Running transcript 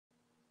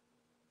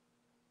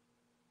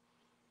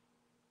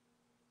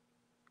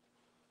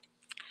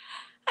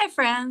Hi,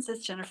 friends.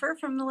 It's Jennifer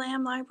from the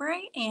Lamb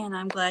Library, and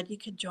I'm glad you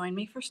could join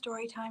me for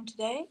story time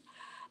today.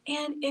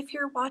 And if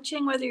you're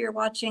watching, whether you're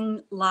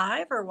watching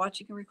live or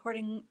watching a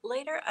recording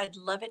later, I'd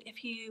love it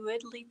if you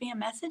would leave me a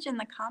message in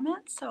the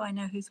comments so I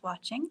know who's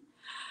watching.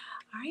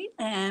 All right,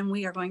 and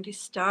we are going to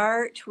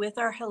start with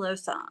our hello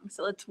song.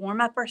 So let's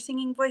warm up our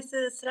singing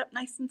voices, sit up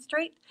nice and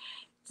straight.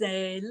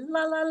 Say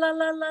la la la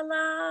la la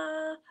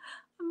la,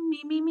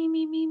 me me me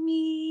me me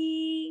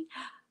me.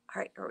 All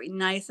right, are we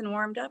nice and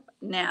warmed up?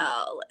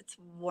 Now let's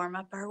warm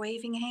up our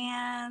waving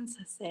hands.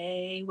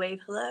 Say wave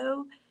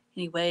hello.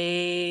 Can you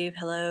wave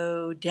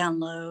hello down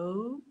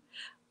low?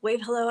 Wave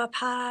hello up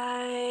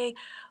high.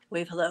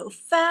 Wave hello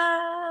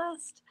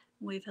fast.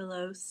 Wave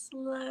hello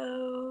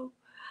slow.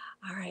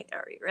 All right,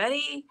 are we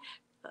ready?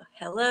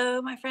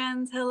 Hello, my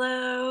friends.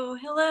 Hello.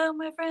 Hello,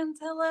 my friends.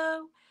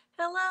 Hello.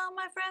 Hello,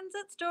 my friends.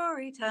 It's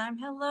story time.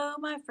 Hello,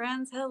 my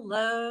friends.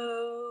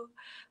 Hello.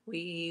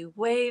 We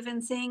wave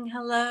and sing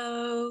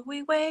hello.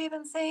 We wave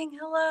and sing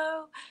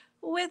hello.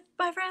 With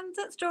my friends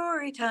at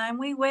story time,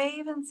 we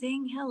wave and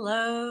sing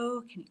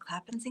hello. Can you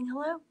clap and sing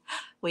hello?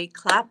 We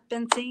clap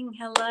and sing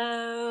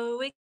hello.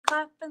 We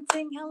clap and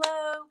sing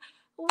hello.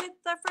 With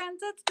our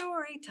friends at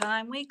story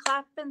time, we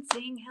clap and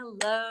sing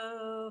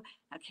hello.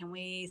 Now, can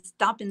we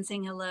stomp and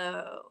sing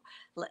hello?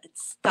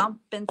 Let's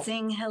stomp and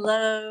sing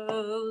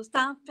hello.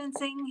 Stomp and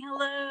sing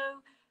hello.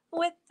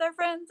 With our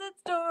friends at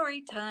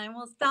story time,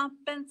 we'll stomp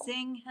and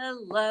sing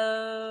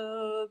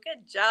hello.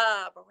 Good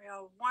job. Are we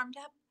all warmed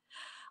up?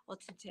 Well,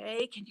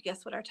 today, can you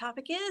guess what our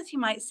topic is? You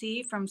might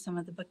see from some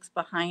of the books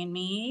behind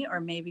me, or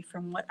maybe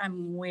from what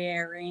I'm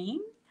wearing.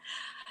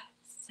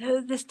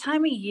 So, this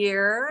time of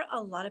year,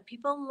 a lot of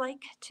people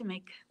like to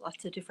make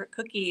lots of different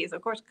cookies.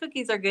 Of course,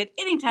 cookies are good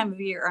any time of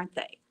year, aren't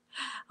they?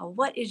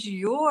 What is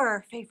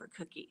your favorite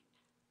cookie?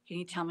 Can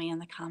you tell me in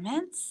the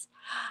comments?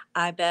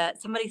 I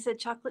bet somebody said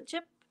chocolate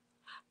chip.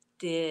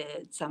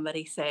 Did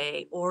somebody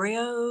say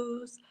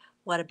Oreos?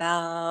 What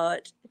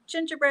about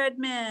gingerbread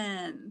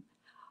men?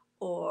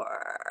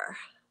 Or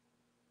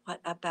what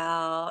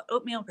about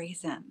oatmeal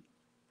raisin?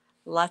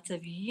 Lots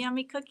of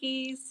yummy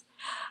cookies.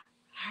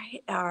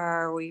 All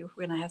right, we're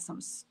going to have some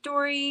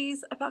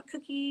stories about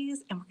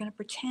cookies and we're going to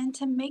pretend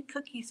to make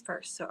cookies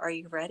first. So, are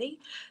you ready?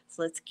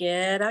 So, let's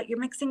get out your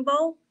mixing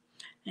bowl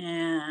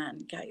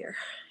and got your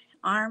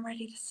arm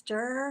ready to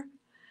stir.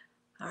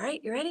 All right,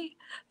 you ready?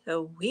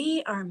 So,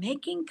 we are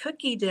making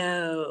cookie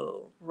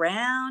dough.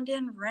 Round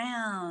and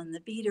round the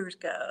beaters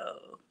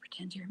go.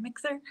 Pretend you're a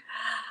mixer.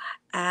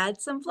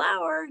 Add some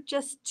flour,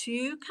 just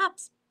 2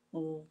 cups.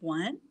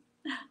 1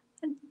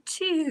 and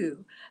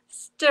 2.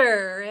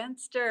 Stir and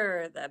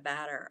stir the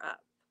batter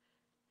up.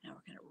 Now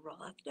we're going to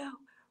roll out the dough.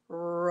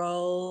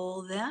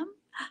 Roll them,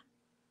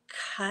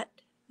 cut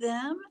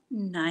them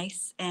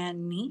nice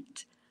and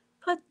neat.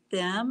 Put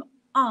them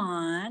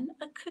on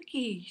a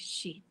cookie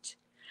sheet.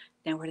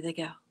 Now where do they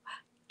go?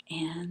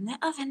 In the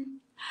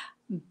oven.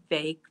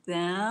 Bake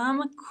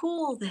them,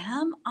 cool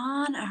them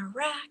on a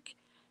rack.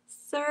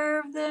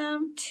 Serve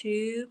them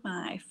to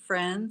my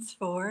friends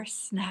for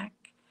snack.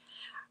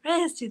 All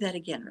right, let's do that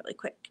again really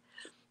quick.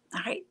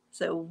 All right,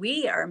 so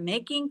we are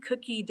making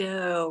cookie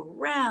dough.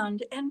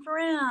 Round and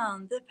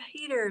round the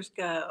beaters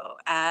go.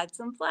 Add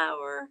some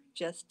flour,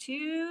 just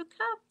 2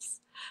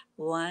 cups.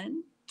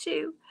 1,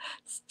 2.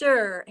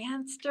 Stir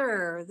and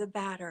stir the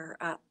batter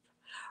up.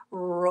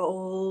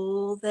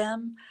 Roll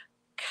them,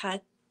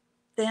 cut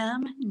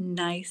them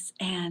nice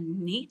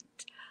and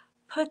neat.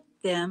 Put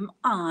them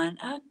on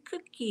a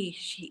cookie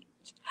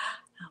sheet.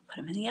 Now put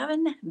them in the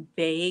oven,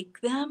 bake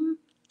them,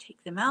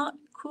 take them out,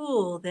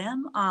 cool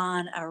them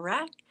on a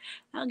rack.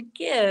 Now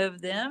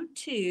give them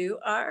to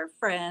our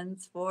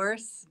friends for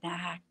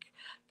snack.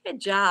 Good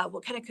job.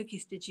 What kind of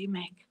cookies did you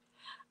make?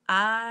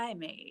 I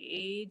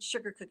made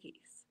sugar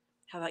cookies.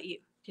 How about you?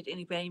 Did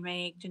anybody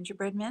make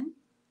gingerbread men?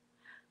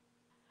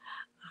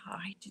 All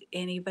right. Did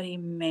anybody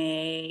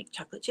make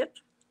chocolate chip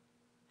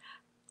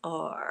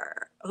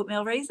or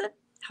oatmeal raisin?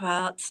 How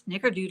about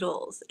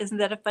snickerdoodles? Isn't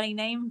that a funny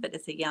name? But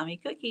it's a yummy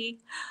cookie.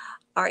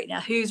 All right, now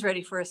who's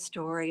ready for a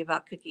story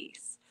about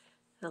cookies?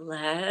 So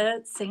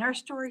let's sing our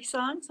story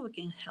song so we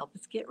can help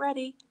us get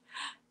ready.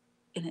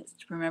 And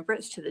remember,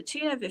 it's to the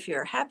tune of If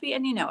You're Happy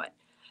and You Know It.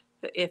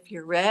 But if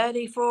you're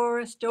ready for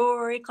a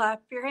story,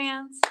 clap your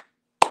hands.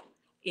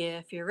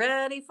 If you're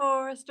ready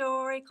for a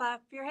story,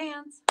 clap your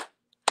hands.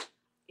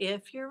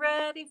 If you're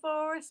ready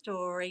for a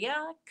story,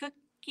 a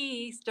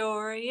cookie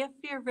story. If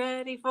you're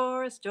ready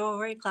for a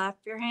story, clap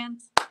your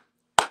hands.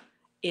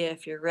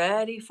 If you're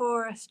ready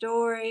for a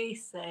story,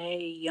 say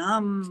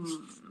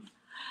yum.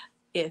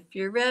 If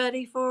you're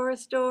ready for a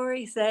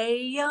story,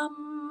 say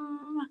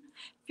yum.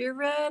 If you're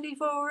ready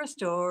for a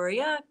story,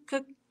 a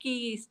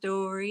cookie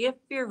story. If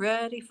you're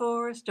ready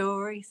for a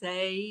story,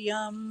 say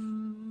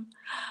yum.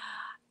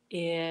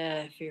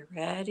 If you're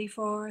ready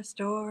for a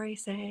story,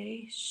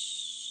 say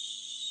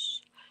shh.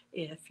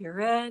 If you're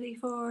ready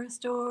for a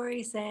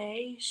story,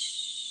 say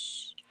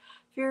shh.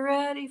 If you're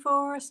ready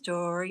for a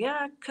story,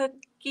 a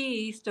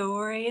cookie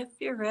story. If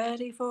you're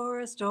ready for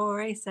a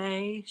story,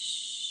 say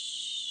shh.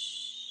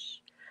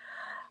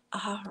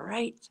 All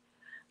right.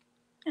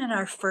 And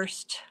our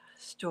first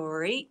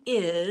story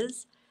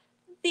is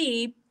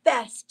The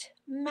Best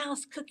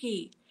Mouse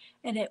Cookie.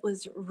 And it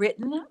was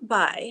written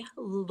by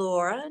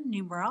Laura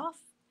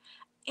Numeroff,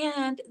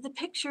 and the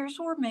pictures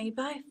were made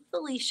by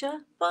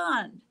Felicia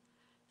Bond.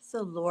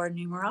 So Laura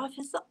Numeroff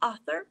is the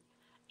author,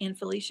 and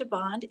Felicia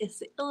Bond is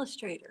the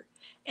illustrator.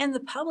 And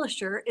the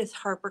publisher is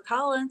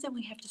HarperCollins, and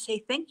we have to say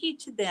thank you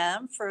to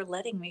them for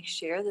letting me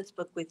share this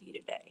book with you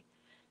today.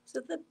 So,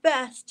 The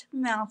Best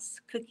Mouse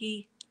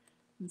Cookie.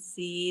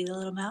 See the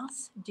little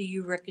mouse? Do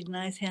you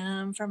recognize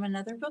him from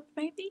another book,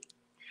 maybe?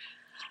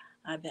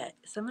 I bet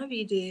some of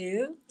you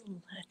do.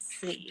 Let's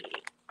see.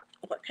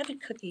 What kind of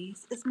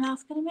cookies is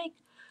Mouse going to make?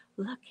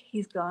 Look,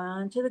 he's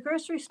gone to the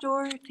grocery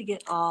store to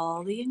get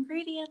all the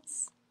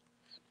ingredients.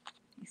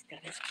 He's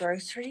got his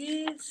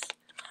groceries.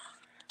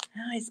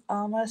 Now he's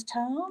almost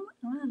home.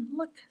 And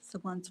look,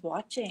 someone's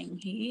watching.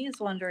 He's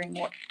wondering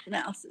what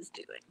Mouse is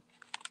doing.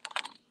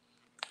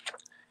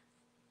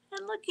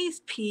 And look,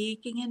 he's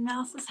peeking in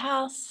Mouse's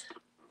house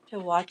to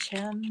watch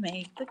him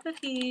make the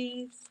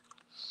cookies.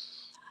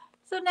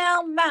 So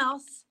now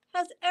Mouse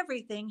has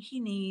everything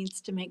he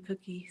needs to make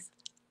cookies.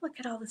 Look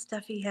at all the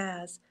stuff he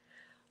has.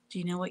 Do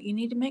you know what you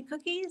need to make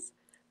cookies?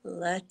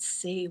 Let's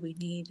see. We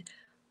need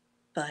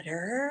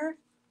butter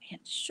and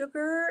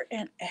sugar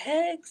and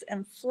eggs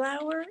and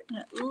flour. And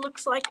it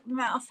looks like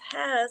Mouse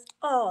has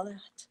all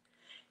that.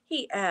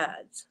 He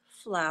adds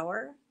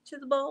flour to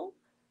the bowl,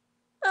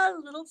 a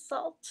little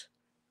salt,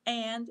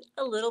 and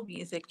a little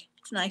music.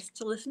 It's nice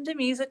to listen to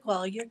music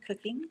while you're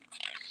cooking.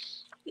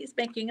 He's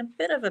making a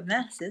bit of a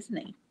mess, isn't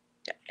he?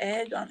 Got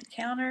egg on the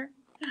counter.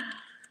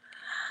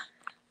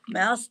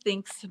 Mouse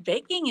thinks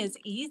baking is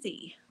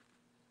easy.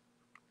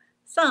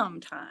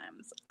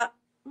 Sometimes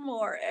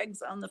more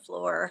eggs on the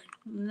floor.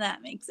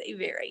 That makes a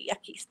very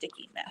yucky,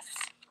 sticky mess.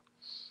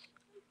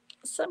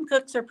 Some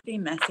cooks are pretty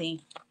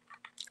messy.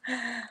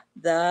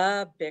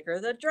 The bigger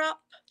the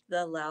drop,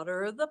 the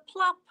louder the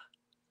plop.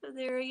 So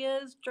there he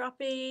is,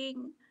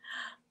 dropping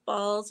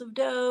balls of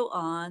dough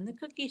on the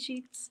cookie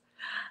sheets.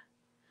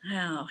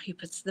 Now he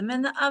puts them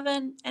in the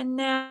oven, and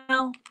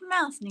now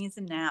Mouse needs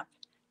a nap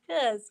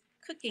because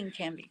cooking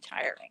can be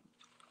tiring.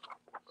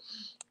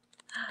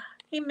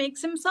 He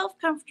makes himself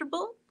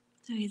comfortable,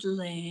 so he's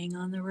laying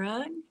on the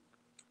rug,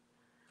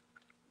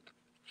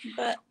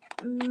 but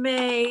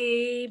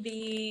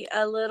maybe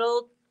a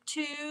little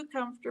too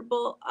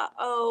comfortable.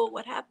 Uh-oh,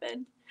 what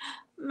happened?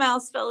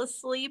 Mouse fell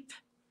asleep,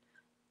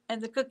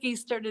 and the cookies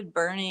started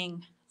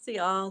burning. See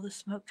all the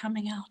smoke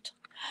coming out.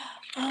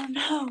 Oh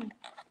no.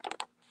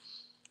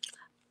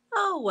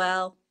 Oh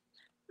well,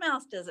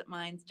 Mouse doesn't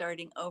mind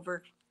starting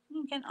over.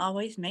 He can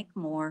always make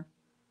more.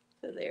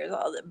 So there's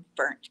all the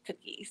burnt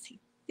cookies he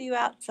threw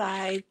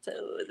outside so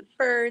the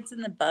birds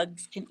and the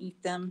bugs can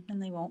eat them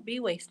and they won't be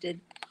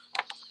wasted.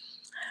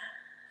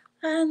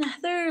 And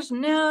there's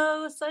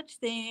no such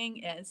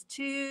thing as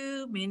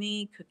too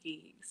many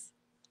cookies.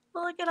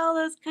 Well, look at all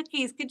those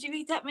cookies. Could you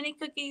eat that many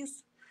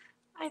cookies?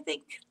 I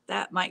think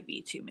that might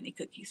be too many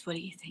cookies. What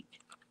do you think?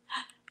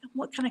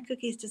 What kind of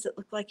cookies does it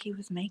look like he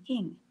was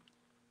making?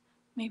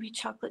 Maybe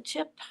chocolate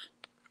chip?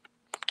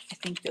 I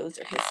think those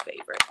are his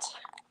favorite.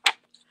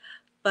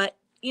 But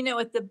you know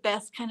what the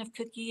best kind of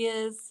cookie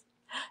is?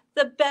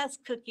 The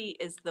best cookie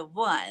is the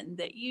one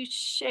that you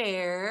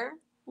share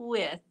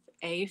with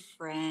a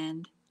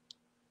friend.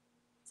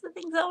 So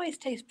things always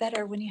taste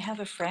better when you have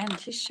a friend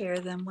to share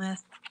them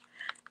with.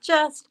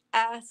 Just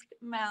ask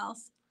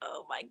Mouse.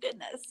 Oh my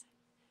goodness.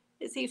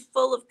 Is he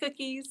full of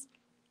cookies?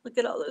 Look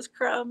at all those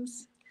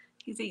crumbs.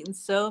 He's eaten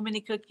so many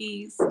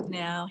cookies.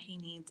 Now he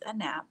needs a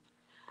nap.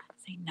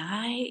 Say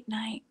night,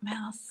 night,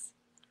 Mouse.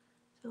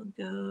 So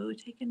go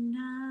take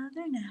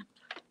another nap.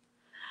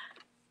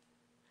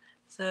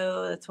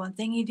 So that's one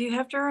thing you do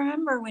have to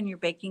remember when you're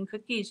baking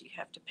cookies. You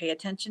have to pay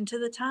attention to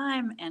the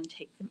time and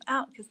take them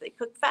out because they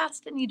cook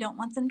fast and you don't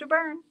want them to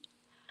burn.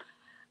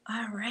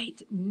 All right,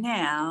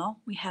 now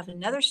we have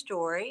another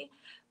story,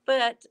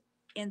 but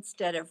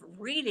instead of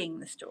reading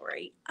the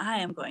story, I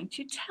am going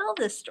to tell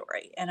this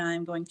story and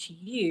I'm going to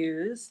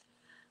use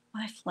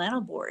my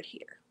flannel board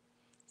here.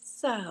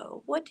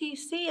 So, what do you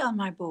see on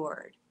my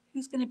board?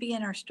 Who's going to be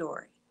in our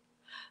story?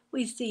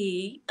 We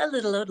see a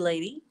little old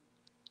lady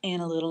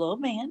and a little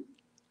old man.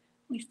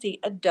 We see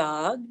a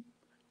dog,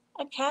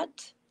 a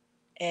cat,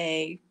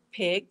 a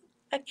pig,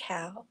 a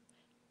cow,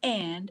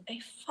 and a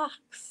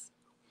fox.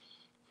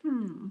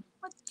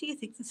 What do you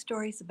think the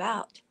story's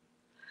about?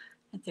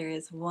 But there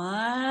is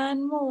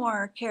one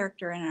more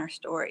character in our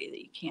story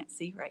that you can't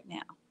see right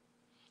now.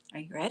 Are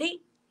you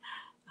ready?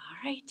 All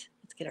right,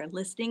 let's get our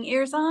listening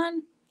ears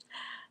on.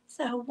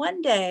 So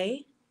one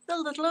day, the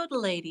little old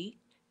lady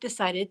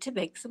decided to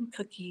bake some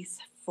cookies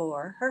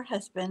for her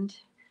husband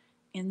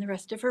and the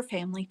rest of her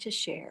family to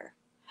share.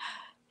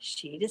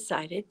 She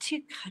decided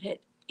to cut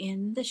it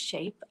in the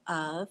shape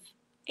of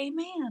a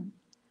man.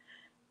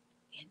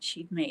 And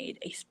she'd made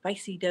a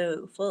spicy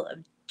dough full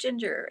of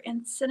ginger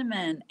and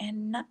cinnamon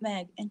and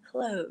nutmeg and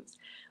cloves.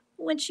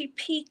 When she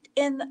peeked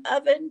in the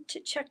oven to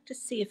check to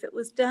see if it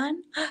was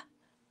done,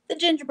 The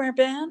gingerbread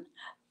man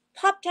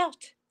popped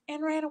out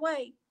and ran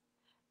away.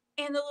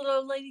 And the little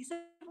old lady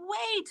said,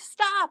 "Wait,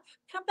 stop,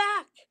 come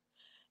back."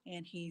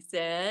 And he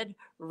said,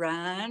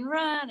 "Run,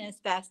 run as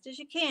fast as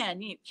you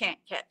can. You can't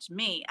catch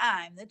me.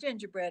 I'm the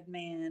gingerbread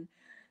man."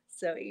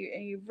 So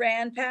he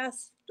ran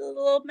past the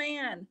little old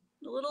man.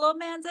 The little old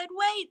man said,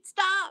 "Wait,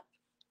 stop."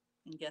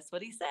 And guess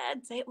what he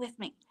said? Say it with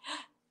me.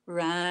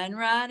 "Run,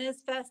 run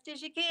as fast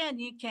as you can.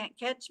 You can't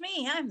catch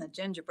me. I'm the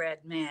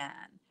gingerbread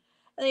man."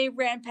 And he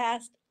ran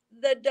past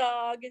the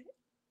dog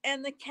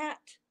and the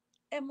cat.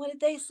 And what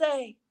did they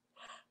say?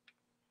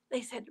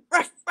 They said,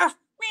 "Ruff, ruff,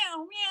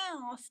 meow,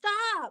 meow,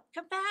 stop,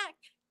 come back."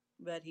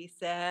 But he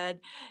said,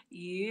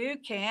 "You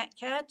can't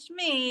catch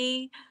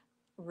me.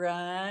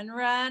 Run,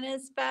 run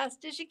as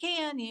fast as you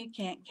can. You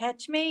can't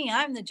catch me.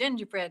 I'm the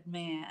gingerbread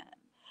man."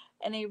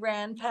 And he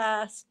ran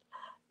past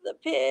the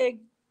pig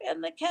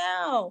and the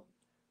cow.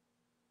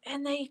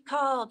 And they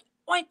called,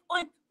 "Oink,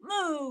 oink,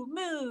 moo,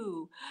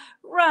 moo.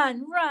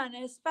 Run, run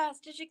as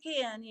fast as you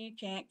can. You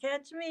can't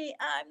catch me.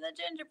 I'm the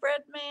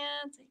gingerbread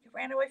man." So he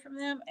ran away from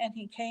them and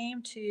he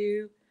came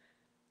to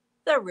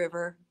the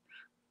river.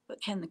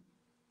 But can the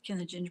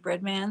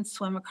gingerbread man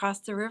swim across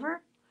the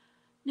river?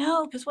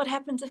 No, because what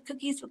happens if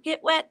cookies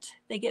get wet?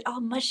 They get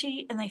all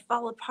mushy and they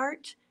fall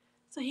apart.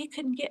 So he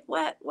couldn't get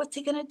wet. What's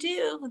he going to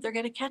do? They're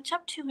going to catch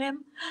up to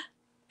him.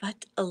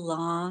 But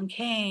along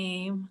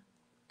came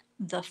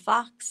the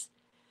fox,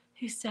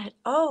 who said,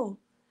 "Oh,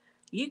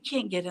 you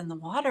can't get in the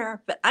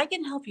water, but I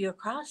can help you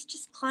across.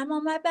 Just climb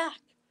on my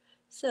back."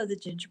 So the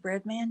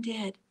gingerbread man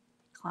did.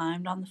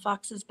 Climbed on the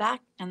fox's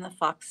back, and the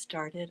fox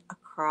started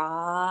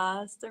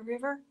across the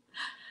river.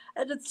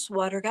 And as the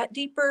water got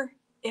deeper,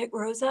 it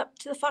rose up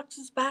to the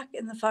fox's back,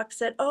 and the fox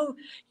said, "Oh,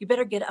 you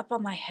better get up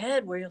on my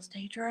head where you'll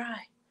stay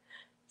dry."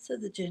 So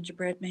the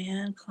gingerbread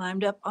man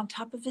climbed up on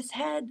top of his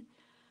head.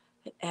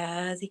 But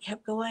as he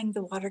kept going,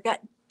 the water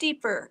got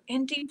deeper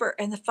and deeper,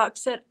 and the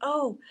fox said,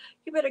 "Oh,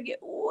 you better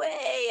get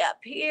way up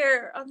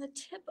here on the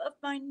tip of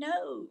my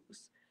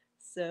nose."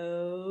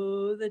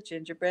 So the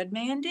gingerbread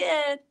man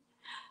did.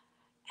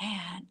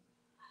 And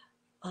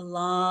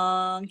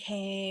along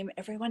came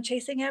everyone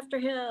chasing after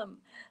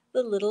him.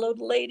 The little old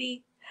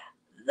lady,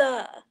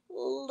 the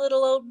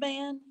little old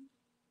man,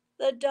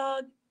 the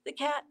dog, the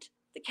cat,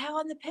 the cow,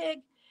 and the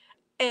pig.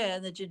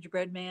 And the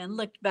gingerbread man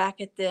looked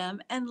back at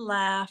them and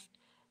laughed.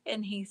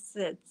 And he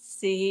said,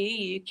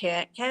 "See, you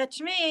can't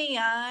catch me.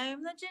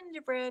 I'm the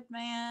gingerbread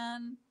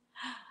man."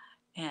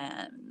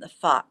 And the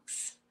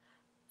fox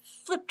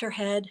flipped her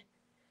head,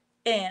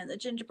 and the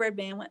gingerbread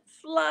man went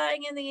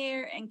flying in the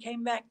air and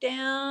came back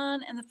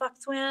down. And the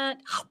fox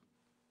went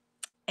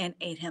and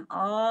ate him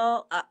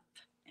all up.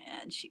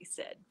 And she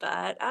said,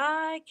 "But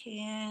I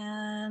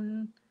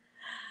can."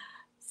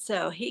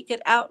 So he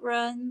could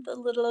outrun the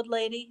little old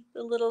lady,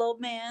 the little old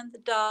man, the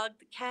dog,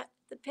 the cat,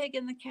 the pig,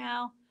 and the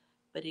cow,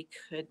 but he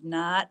could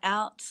not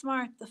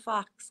outsmart the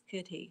fox,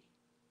 could he?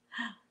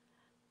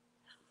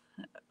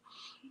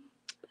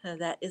 So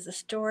that is a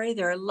story.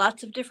 There are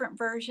lots of different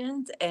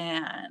versions,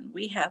 and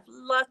we have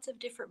lots of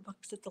different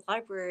books at the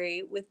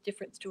library with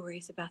different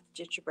stories about the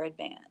gingerbread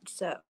man.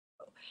 So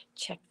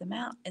check them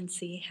out and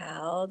see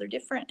how they're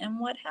different and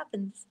what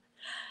happens.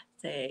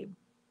 Say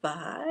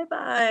bye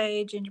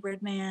bye,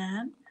 gingerbread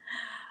man.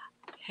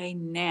 Okay,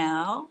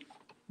 now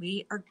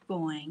we are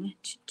going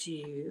to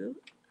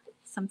do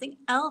something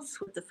else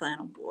with the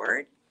flannel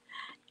board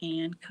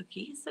and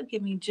cookies. So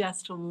give me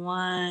just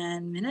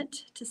 1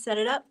 minute to set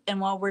it up. And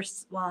while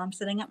I'm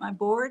setting up my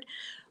board,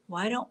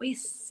 why don't we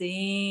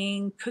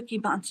sing Cookie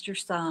Monster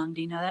song?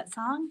 Do you know that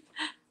song?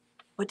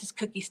 What does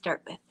Cookie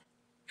start with?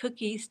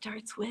 Cookie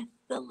starts with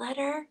the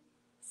letter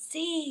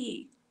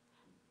C,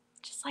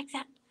 just like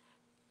that.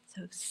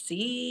 So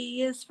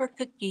C is for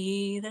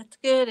cookie, that's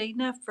good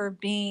enough for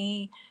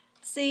me.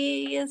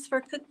 C is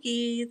for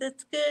cookie,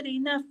 that's good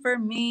enough for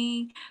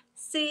me.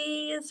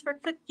 C is for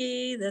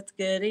cookie, that's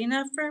good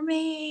enough for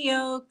me.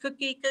 Oh,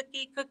 cookie,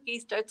 cookie, cookie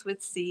starts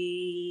with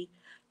C.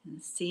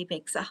 And C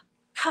makes a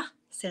K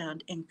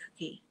sound in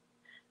cookie.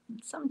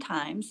 And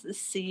sometimes the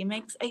C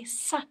makes a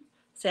S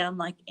sound,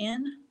 like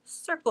in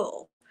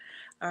circle.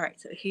 All right,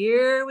 so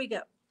here we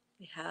go.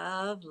 We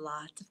have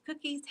lots of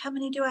cookies. How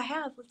many do I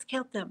have? Let's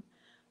count them.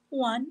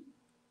 1,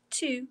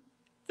 2,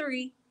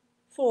 3,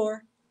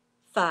 4,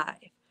 5.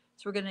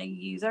 So we're going to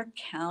use our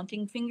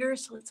counting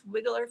fingers. So let's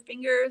wiggle our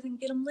fingers and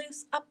get them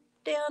loose. Up,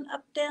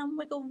 down,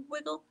 wiggle,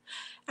 wiggle.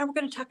 And we're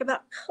going to talk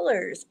about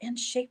colors and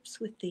shapes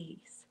with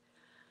these.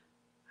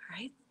 All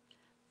right.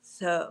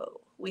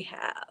 So we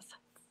have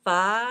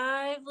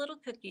 5 little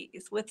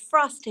cookies with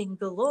frosting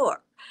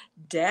galore.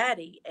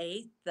 Daddy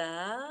ate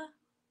the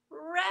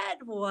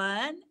red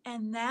one,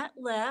 and that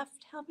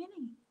left how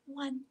many?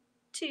 1,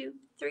 2,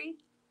 3,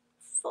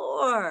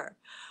 4.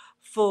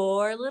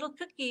 4 little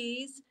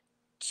cookies.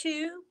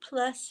 2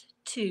 plus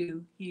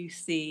 2, you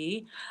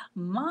see.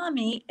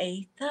 Mommy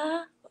ate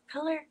the what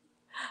color?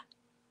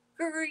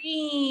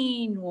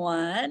 Green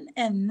one,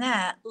 and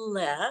that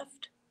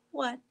left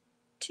 1,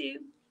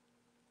 2,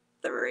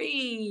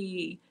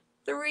 3.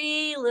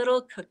 3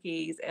 little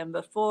cookies. And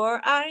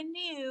before I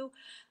knew,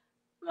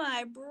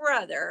 my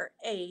brother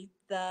ate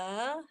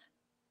the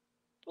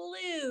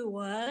blue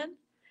one,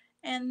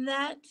 and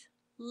that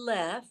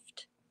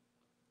left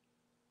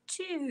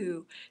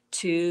two.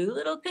 2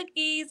 little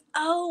cookies.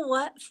 Oh,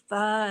 what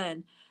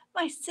fun.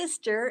 My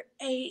sister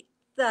ate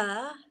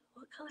the,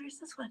 what color is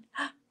this one?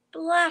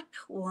 Black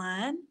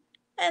one,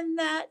 and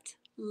that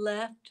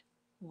left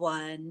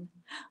one.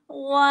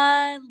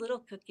 One little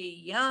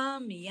cookie.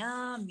 Yum,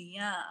 yum,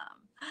 yum.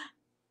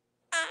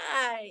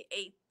 I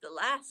ate the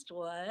last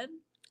one,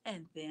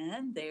 and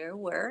then there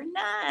were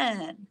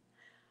none.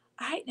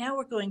 All right, now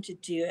we're going to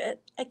do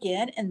it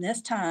again, and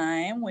this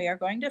time we are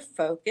going to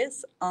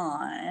focus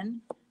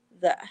on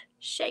the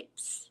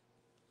shapes.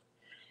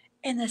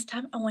 And this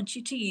time I want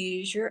you to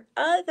use your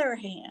other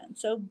hand.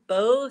 So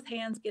both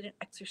hands get an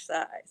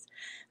exercise.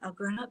 Now,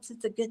 grown-ups,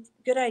 it's a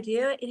good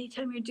idea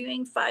anytime you're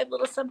doing 5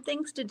 little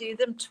somethings to do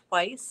them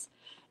twice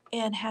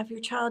and have your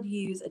child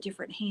use a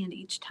different hand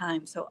each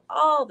time so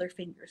all their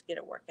fingers get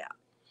a workout.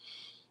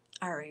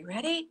 Are you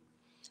ready?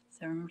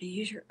 So remember to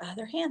use your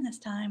other hand this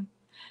time.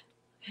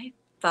 Okay,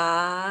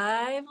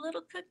 5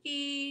 little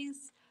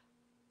cookies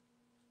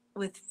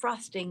with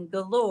frosting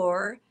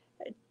galore.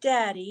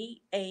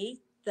 Daddy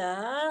ate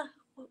the,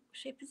 what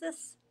shape is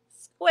this?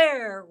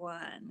 Square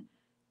one.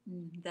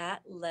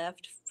 That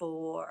left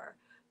 4.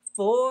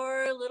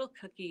 4 little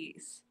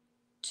cookies.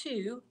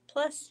 2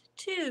 plus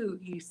 2,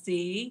 you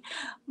see.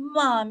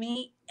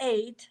 Mommy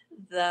ate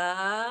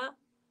the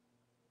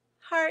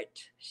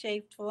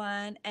heart-shaped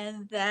one,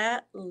 and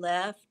that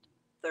left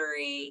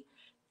 3.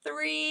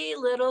 3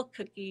 little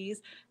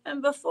cookies.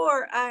 And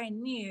before I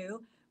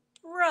knew,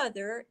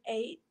 brother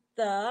ate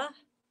the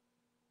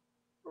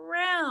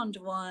round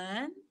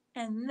one,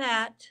 and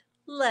that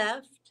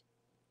left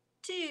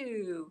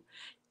 2.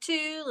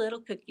 2 little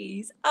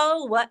cookies.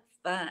 Oh, what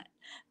fun.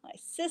 My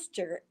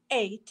sister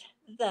ate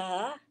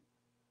the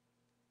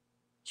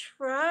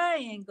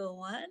triangle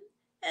one,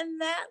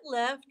 and that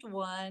left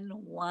one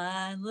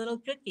little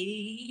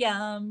cookie.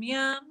 Yum,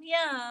 yum,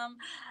 yum.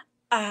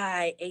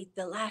 I ate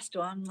the last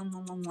one. Mwah,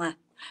 mwah, mwah, mwah.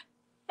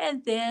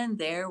 And then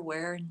there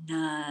were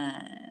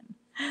none.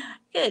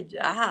 Good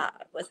job.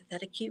 Wasn't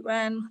that a cute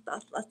one?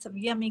 Lots of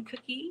yummy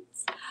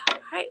cookies. All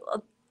right,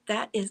 well,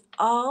 that is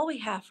all we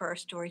have for our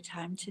story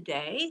time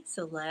today.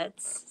 So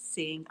let's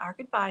sing our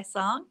goodbye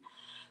song.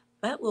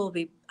 But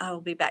I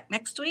will be back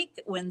next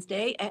week,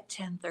 Wednesday at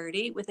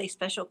 10:30 with a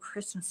special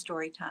Christmas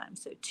story time.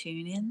 So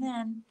tune in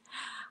then.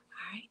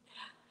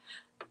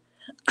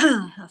 All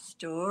right.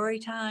 Story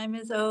time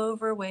is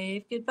over.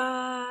 Wave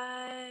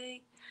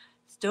goodbye.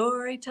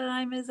 Story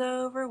time is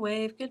over.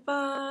 Wave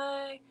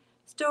goodbye.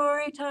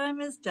 Story time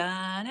is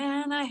done,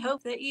 and I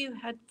hope that you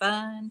had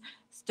fun.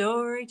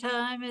 Story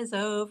time is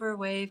over.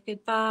 Wave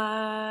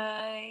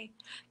goodbye.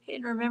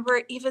 And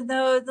remember, even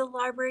though the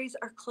libraries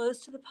are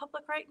closed to the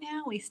public right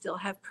now, we still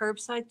have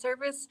curbside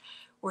service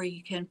where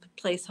you can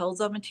place holds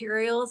on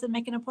materials and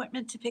make an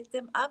appointment to pick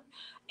them up.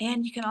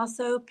 And you can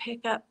also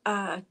pick up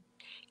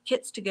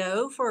kits to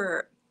go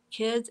for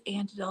kids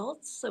and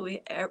adults. So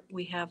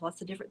we have lots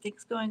of different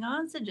things going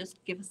on. So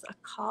just give us a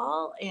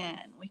call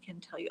and we can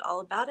tell you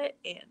all about it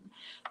and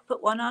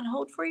put one on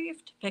hold for you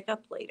to pick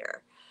up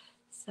later.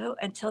 So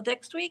until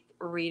next week,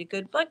 read a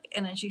good book.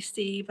 And as you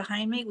see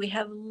behind me, we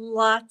have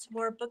lots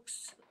more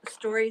books,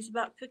 stories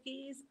about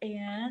cookies,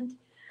 and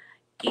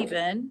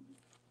even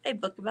a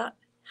book about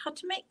how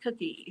to make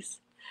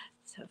cookies.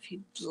 So if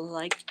you'd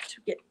like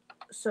to get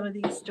some of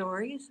these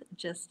stories,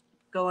 just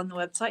go on the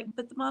website and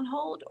put them on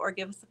hold or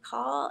give us a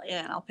call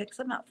and I'll pick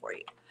some up for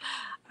you.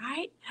 All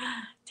right.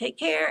 Take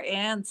care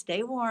and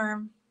stay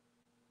warm.